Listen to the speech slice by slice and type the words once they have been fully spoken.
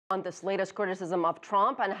On this latest criticism of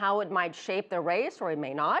Trump and how it might shape the race, or it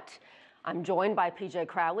may not. I'm joined by PJ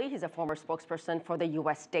Crowley. He's a former spokesperson for the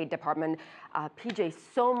U.S. State Department. PJ,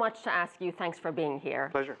 so much to ask you. Thanks for being here.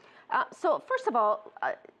 Pleasure. So first of all,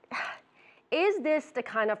 is this the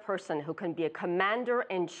kind of person who can be a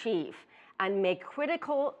commander-in-chief and make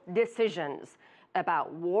critical decisions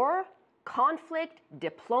about war, conflict,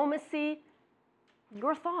 diplomacy?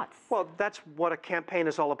 Your thoughts? Well, that's what a campaign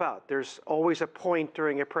is all about. There's always a point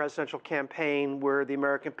during a presidential campaign where the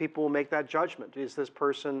American people will make that judgment. Is this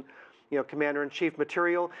person, commander-in-chief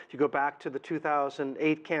material? If you go back to the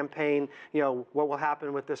 2008 campaign, what will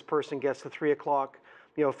happen with this person gets the 3 o'clock,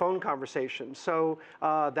 phone conversation. So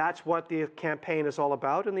that's what the campaign is all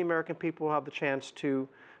about, and the American people will have the chance to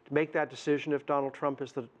make that decision if Donald Trump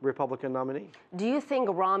is the Republican nominee. Do you think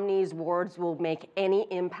Romney's words will make any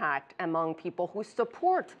impact among people who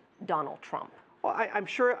support Donald Trump? Well, I'm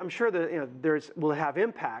sure that will have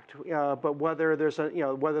impact, but whether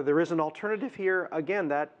there is an alternative here, again,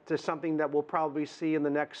 that is something that we'll probably see in the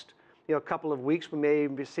next couple of weeks. We may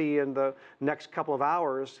even see in the next couple of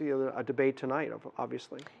hours a debate tonight,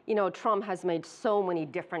 obviously. Trump has made so many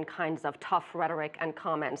different kinds of tough rhetoric and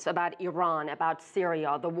comments about Iran, about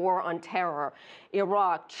Syria, the war on terror,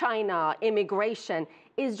 Iraq, China, immigration.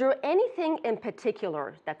 Is there anything in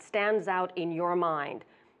particular that stands out in your mind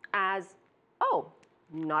as, oh,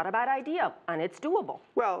 not a bad idea, and it's doable?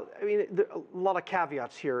 Well, I mean, there are a lot of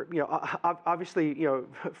caveats here. Obviously,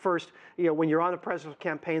 first, when you're on a presidential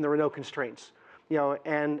campaign, there are no constraints.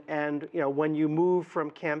 And when you move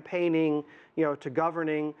from campaigning, to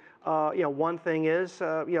governing, one thing is,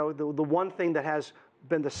 the one thing that has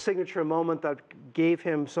been the signature moment that gave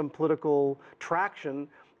him some political traction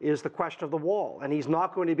is the question of the wall, and he's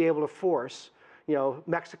not going to be able to force,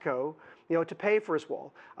 Mexico, to pay for his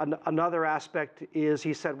wall. Another aspect is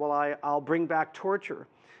he said, well, I'll bring back torture.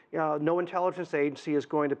 No intelligence agency is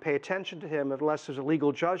going to pay attention to him unless there's a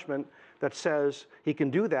legal judgment that says he can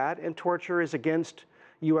do that, and torture is against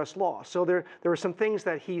U.S. law. So there are some things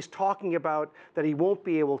that he's talking about that he won't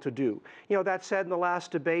be able to do. That said, in the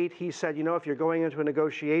last debate, he said, if you're going into a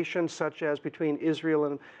negotiation such as between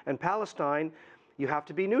Israel and Palestine, you have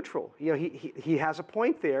to be neutral. He has a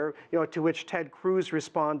point there, to which Ted Cruz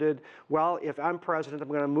responded, well, if I'm president, I'm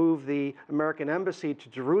going to move the American embassy to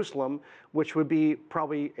Jerusalem, which would be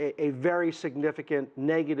probably a very significant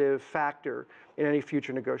negative factor in any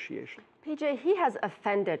future negotiation. PJ, he has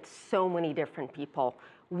offended so many different people,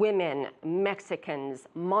 women, Mexicans,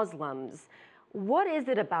 Muslims. What is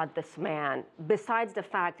it about this man, besides the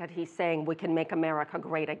fact that he's saying we can make America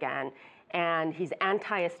great again, and he's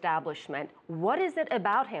anti-establishment? What is it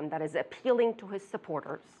about him that is appealing to his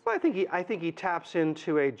supporters? Well, I think he taps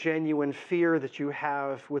into a genuine fear that you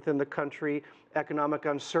have within the country, economic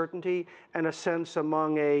uncertainty, and a sense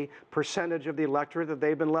among a percentage of the electorate that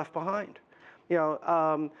they've been left behind.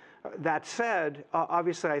 That said,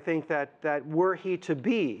 obviously, I think that were he to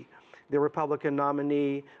be the Republican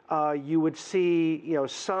nominee, you would see,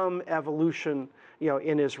 some evolution,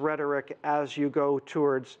 in his rhetoric as you go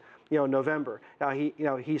towards, November.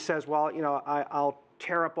 He says, well, I'll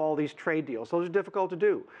tear up all these trade deals. Those are difficult to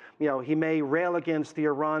do. He may rail against the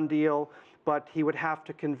Iran deal, but he would have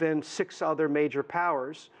to convince 6 other major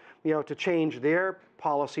powers, to change their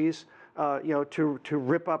policies, to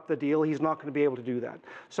rip up the deal. He's not going to be able to do that.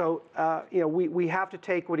 So, we have to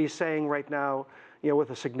take what he's saying right now,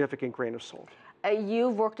 with a significant grain of salt.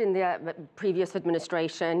 You've worked in the previous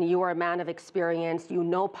administration. You are a man of experience. You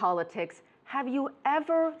know politics. Have you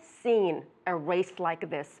ever seen a race like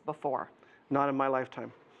this before? Not in my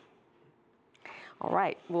lifetime. All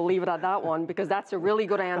right, we'll leave it at that one, because that's a really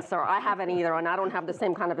good answer. I haven't either, and I don't have the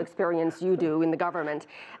same kind of experience you do in the government.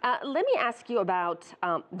 Let me ask you about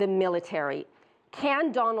the military.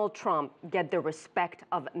 Can Donald Trump get the respect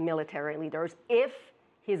of military leaders if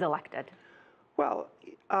he's elected? Well,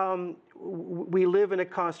 we live in a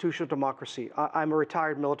constitutional democracy. I'm a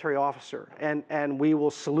retired military officer, and we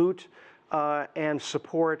will salute and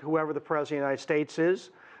support whoever the President of the United States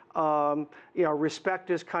is. Respect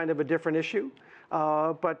is kind of a different issue,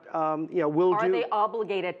 but we'll Are they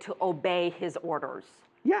obligated to obey his orders?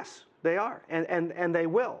 Yes, they are, and they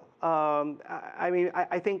will.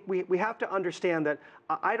 I think we have to understand that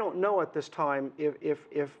I don't know at this time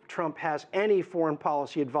if Trump has any foreign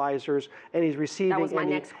policy advisors and he's receiving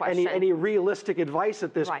any realistic advice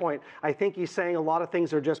at this point. I think he's saying a lot of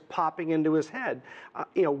things are just popping into his head.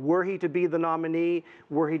 Were he to be the nominee,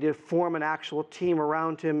 were he to form an actual team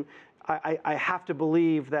around him, I have to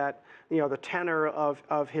believe that the tenor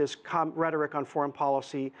of his rhetoric on foreign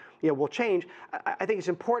policy, will change. I think it's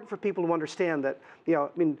important for people to understand that,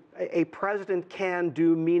 a president can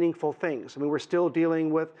do meaningful things. We're still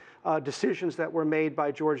dealing with decisions that were made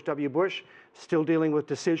by George W. Bush, still dealing with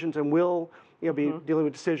decisions, and will be dealing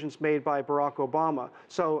with decisions made by Barack Obama.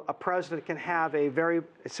 So a president can have a very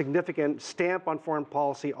significant stamp on foreign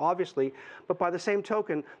policy, obviously, but by the same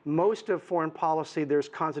token, most of foreign policy, there's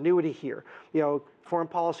continuity here. Foreign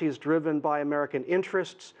policy is driven by American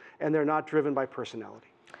interests, and they're not driven by personality.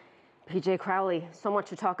 PJ Crowley, so much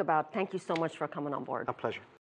to talk about. Thank you so much for coming on board. A pleasure.